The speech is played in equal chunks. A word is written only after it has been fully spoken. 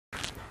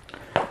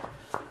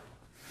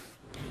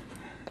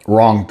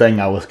wrong thing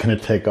I was going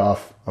to take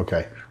off.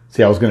 Okay.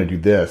 See, I was going to do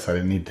this. I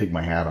didn't need to take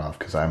my hat off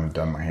because I haven't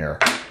done my hair.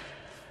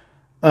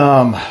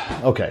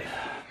 Okay.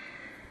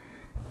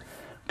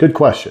 Good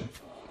question.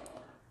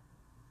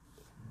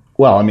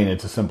 Well, I mean,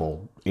 it's a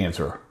simple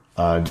answer.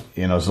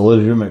 It's a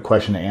legitimate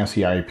question to ask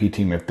the IEP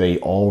team if they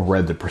all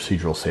read the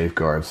procedural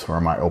safeguards, or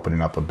am I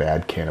opening up a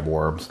bad can of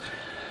worms?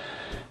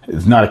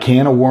 It's not a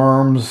can of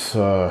worms,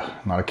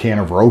 not a can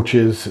of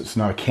roaches. It's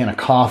not a can of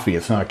coffee.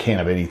 It's not a can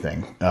of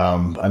anything.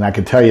 And I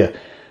can tell you,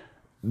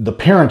 the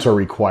parents are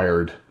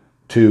required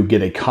to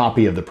get a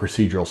copy of the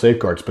procedural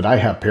safeguards, but I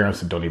have parents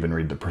that don't even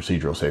read the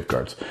procedural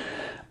safeguards.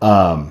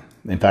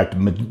 In fact, the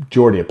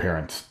majority of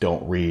parents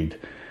don't read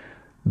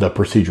the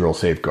procedural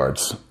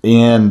safeguards.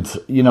 And,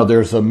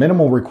 there's a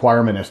minimal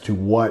requirement as to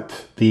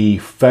what the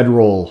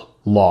federal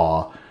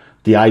law,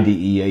 the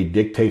IDEA,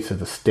 dictates that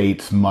the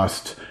states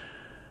must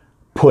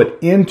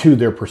put into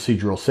their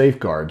procedural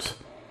safeguards.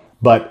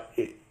 But,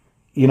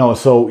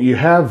 so you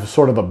have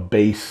sort of a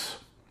base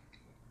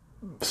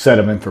set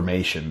of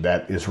information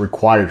that is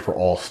required for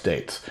all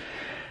states.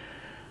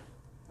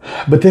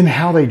 But then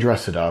how they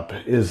dress it up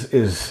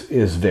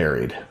is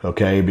varied,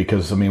 okay?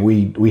 Because,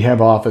 we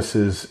have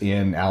offices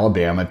in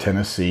Alabama,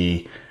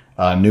 Tennessee,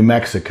 New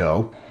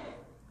Mexico.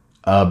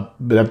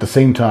 But at the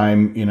same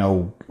time,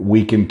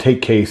 we can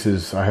take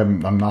cases.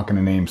 I'm not going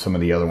to name some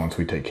of the other ones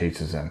we take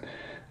cases in,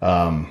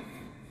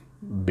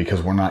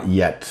 because we're not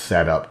yet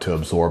set up to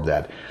absorb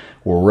that.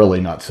 We're really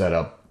not set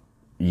up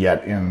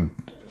yet in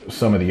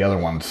some of the other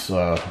ones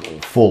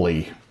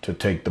fully to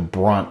take the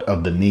brunt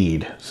of the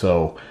need.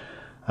 So,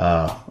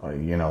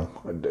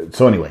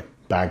 so anyway,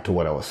 back to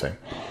what I was saying.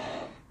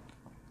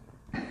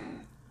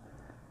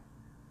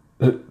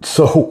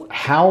 So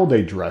how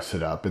they dress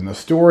it up and the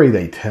story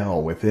they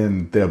tell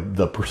within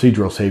the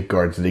procedural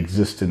safeguards that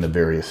exist in the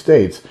various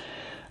states,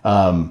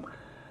 for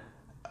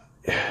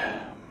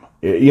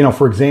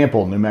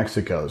example, New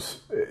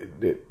Mexico's,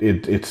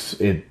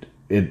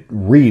 it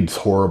reads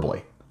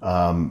horribly.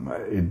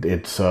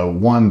 It's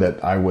one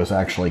that I was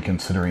actually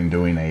considering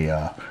doing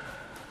a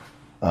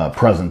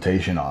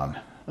presentation on.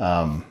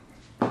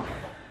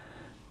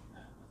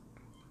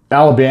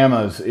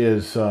 Alabama's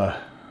is a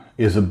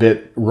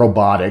bit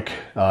robotic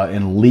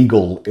and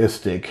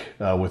legalistic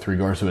with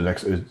regards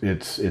to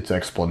its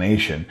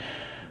explanation,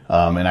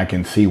 and I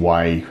can see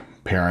why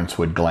parents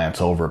would glance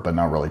over it but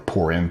not really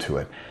pour into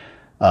it.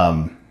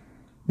 At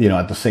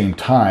the same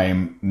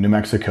time, New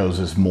Mexico's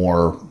is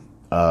more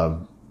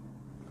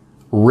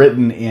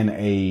written in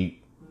a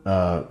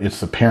it's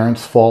the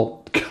parents'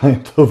 fault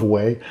kind of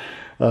way,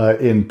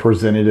 and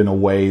presented in a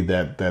way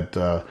that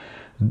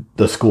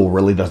the school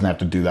really doesn't have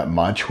to do that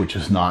much, which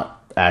is not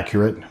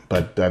accurate,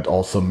 but that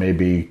also may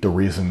be the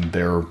reason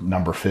they're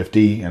number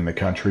 50 in the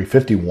country,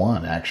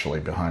 51 actually,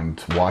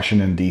 behind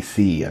Washington,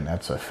 D.C., and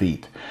that's a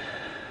feat.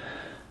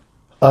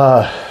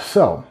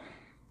 So,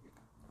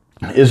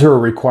 is there a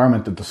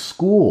requirement that the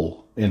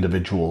school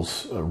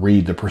individuals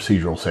read the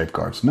procedural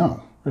safeguards?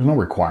 No, there's no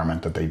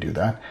requirement that they do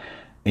that.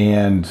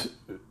 And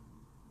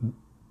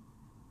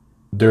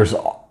there's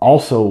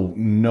also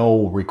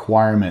no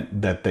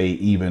requirement that they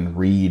even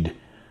read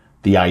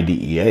the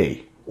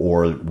IDEA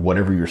or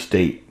whatever your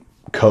state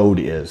code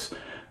is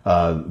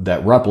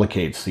that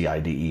replicates the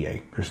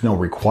IDEA. There's no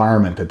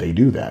requirement that they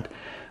do that.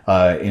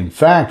 In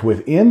fact,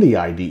 within the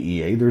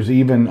IDEA, there's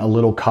even a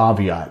little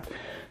caveat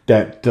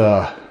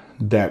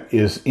that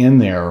is in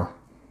there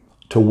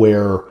to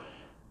where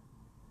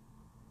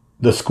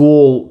the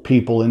school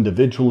people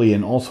individually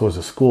and also as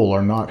a school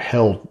are not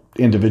held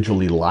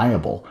individually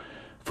liable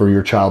for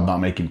your child not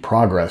making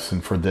progress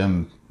and for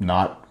them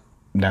not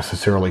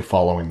necessarily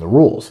following the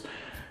rules.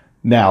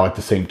 Now, at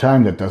the same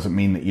time, that doesn't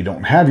mean that you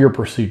don't have your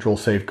procedural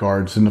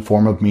safeguards in the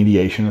form of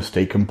mediation, a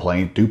state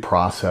complaint, due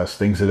process,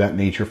 things of that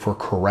nature for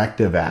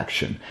corrective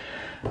action.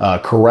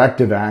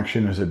 Corrective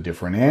action is a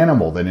different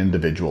animal than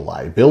individual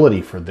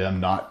liability for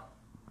them not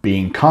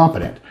being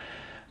competent.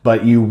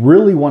 But you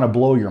really want to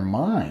blow your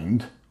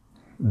mind,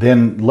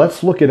 then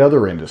let's look at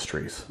other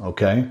industries,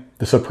 okay?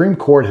 The Supreme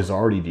Court has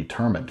already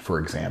determined, for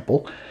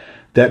example,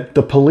 that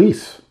the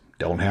police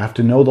don't have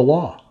to know the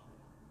law.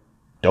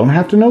 Don't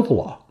have to know the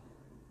law.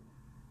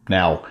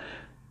 Now,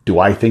 do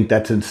I think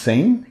that's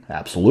insane?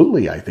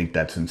 Absolutely, I think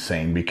that's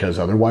insane, because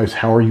otherwise,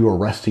 how are you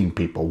arresting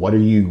people? What are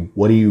you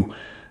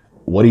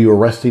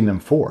arresting them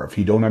for if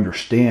you don't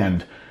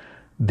understand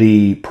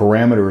the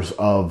parameters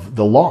of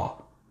the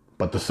law?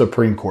 But the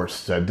Supreme Court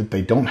said that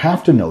they don't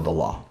have to know the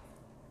law.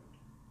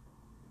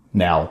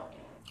 Now,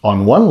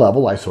 on one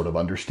level, I sort of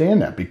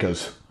understand that,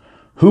 because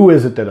who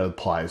is it that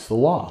applies the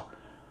law?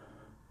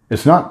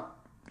 It's not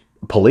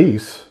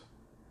police.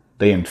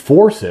 They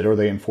enforce it, or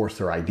they enforce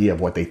their idea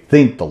of what they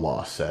think the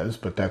law says,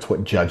 but that's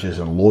what judges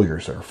and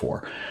lawyers are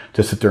for,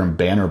 to sit there and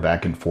banter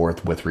back and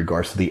forth with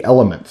regards to the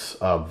elements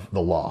of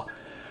the law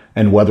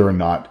and whether or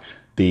not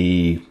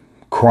the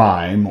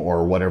crime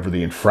or whatever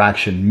the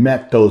infraction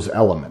met those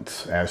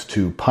elements as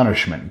to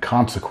punishment and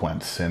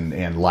consequence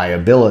and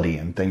liability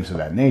and things of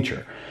that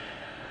nature.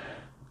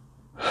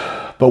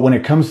 But when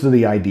it comes to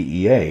the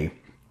IDEA,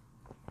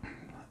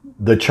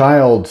 the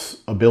child's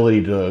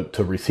ability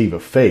to receive a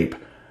FAPE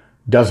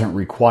doesn't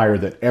require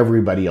that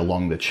everybody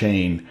along the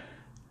chain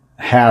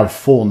have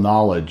full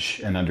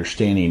knowledge and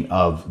understanding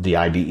of the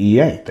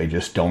IDEA. They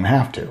just don't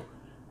have to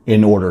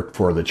in order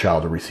for the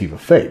child to receive a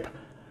FAPE,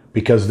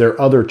 because their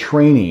other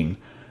training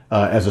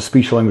as a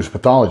speech language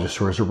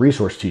pathologist, or as a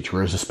resource teacher,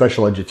 or as a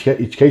special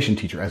education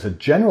teacher, as a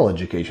general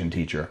education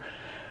teacher,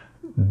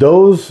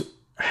 those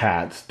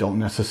hats don't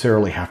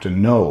necessarily have to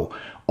know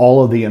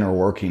all of the inner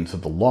workings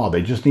of the law.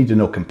 They just need to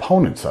know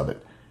components of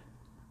it.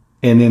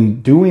 And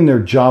in doing their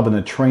job in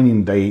the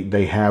training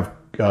they have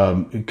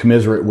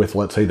commiserate with,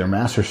 let's say, their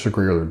master's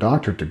degree or their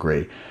doctorate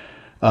degree,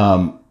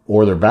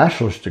 or their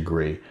bachelor's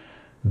degree,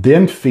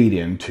 then feed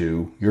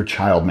into your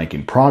child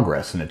making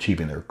progress and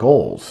achieving their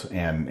goals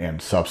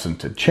and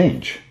substantive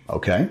change,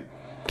 okay?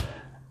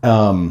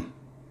 So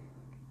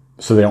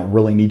they don't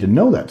really need to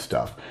know that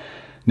stuff.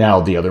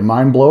 Now, the other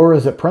mind blower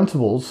is that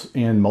principals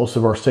in most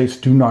of our states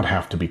do not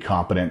have to be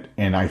competent,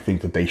 and I think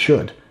that they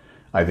should.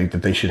 I think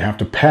that they should have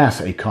to pass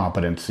a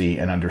competency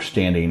and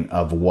understanding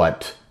of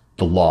what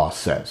the law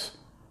says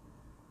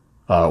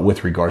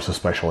with regards to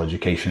special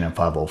education and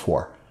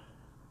 504.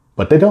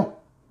 But they don't.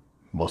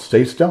 Most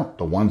states don't.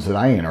 The ones that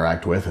I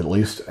interact with, at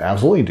least,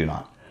 absolutely do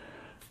not.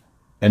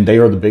 And they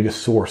are the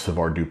biggest source of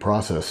our due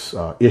process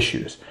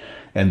issues.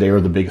 And they are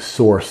the biggest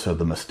source of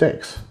the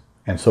mistakes.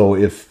 And so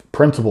if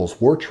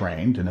principals were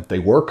trained, and if they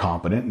were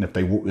competent, and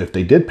if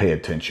they did pay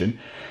attention,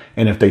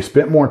 and if they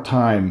spent more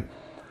time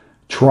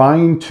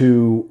trying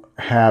to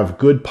have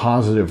good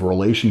positive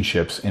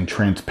relationships and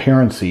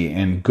transparency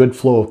and good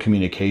flow of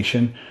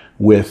communication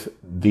with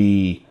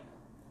the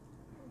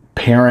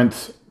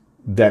parents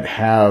that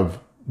have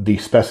the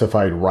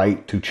specified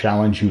right to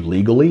challenge you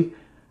legally,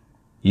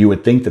 you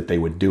would think that they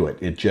would do it.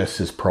 It just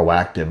is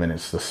proactive, and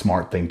it's the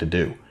smart thing to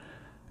do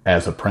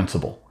as a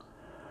principal.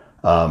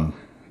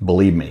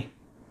 Believe me,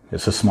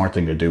 it's a smart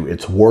thing to do.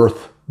 It's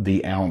worth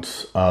the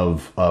ounce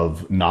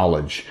of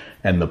knowledge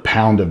and the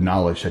pound of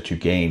knowledge that you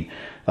gain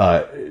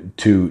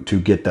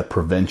to get the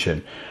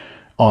prevention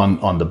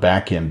on the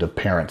back end of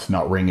parents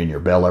not ringing your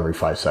bell every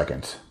 5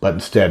 seconds. But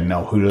instead,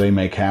 no, who do they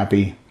make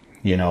happy?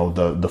 You know,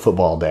 the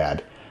football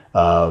dad,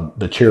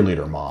 the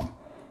cheerleader mom.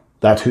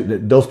 That's who.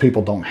 Those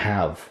people don't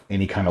have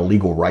any kind of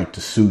legal right to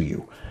sue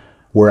you.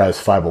 Whereas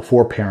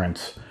 504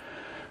 parents,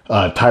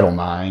 Title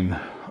IX,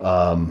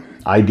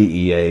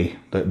 IDEA,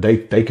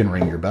 they can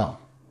ring your bell,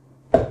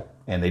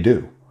 and they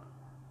do.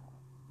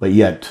 But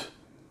yet,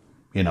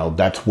 you know,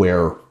 that's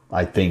where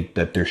I think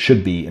that there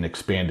should be an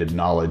expanded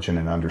knowledge and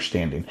an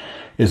understanding,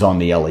 is on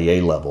the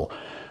LEA level,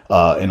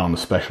 and on the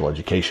special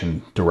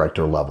education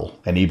director level,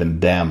 and even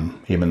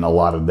a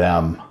lot of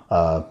them,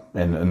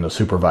 and the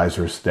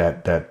supervisors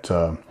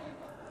that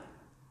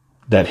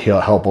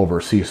help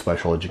oversee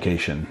special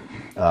education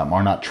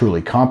are not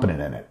truly competent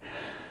in it.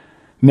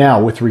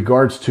 Now, with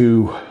regards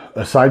to,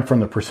 aside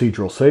from the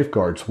procedural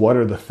safeguards, what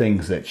are the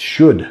things that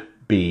should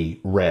be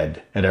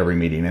read at every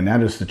meeting? And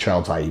that is the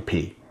child's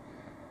IEP.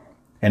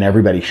 And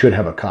everybody should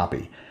have a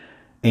copy.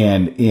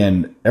 And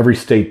in every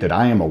state that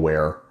I am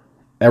aware,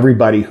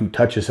 everybody who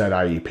touches that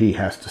IEP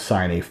has to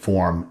sign a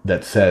form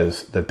that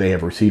says that they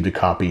have received a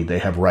copy, they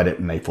have read it,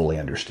 and they fully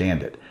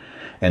understand it.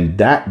 And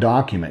that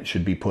document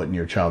should be put in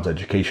your child's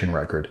education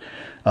record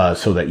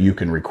so that you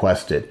can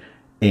request it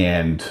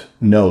and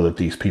know that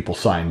these people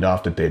signed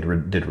off that they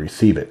did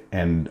receive it.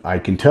 And I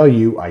can tell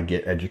you, I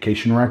get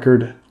education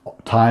record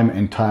time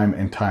and time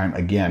and time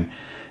again,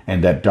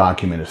 and that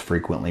document is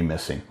frequently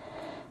missing.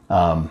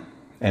 And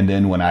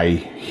then when I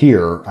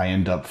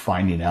end up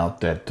finding out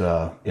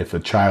that if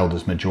a child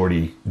is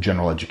majority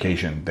general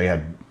education,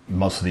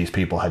 most of these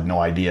people had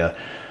no idea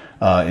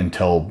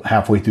until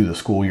halfway through the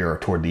school year or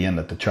toward the end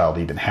that the child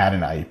even had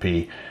an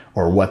IEP,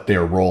 or what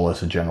their role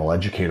as a general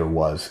educator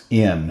was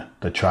in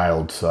the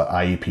child's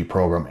IEP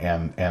program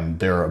and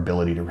their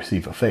ability to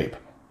receive a FAPE.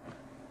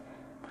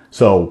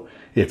 So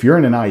if you're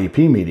in an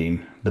IEP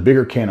meeting, the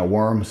bigger can of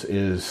worms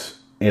is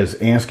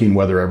asking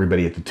whether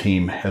everybody at the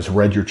team has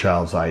read your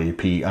child's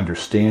IEP,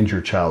 understands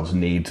your child's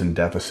needs and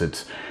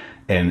deficits,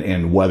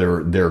 and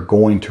whether they're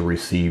going to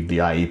receive the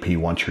IEP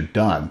once you're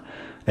done.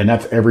 And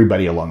that's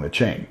everybody along the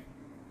chain,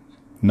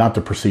 not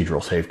the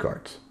procedural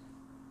safeguards.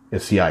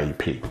 It's the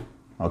IEP.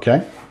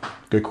 Okay?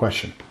 Good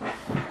question.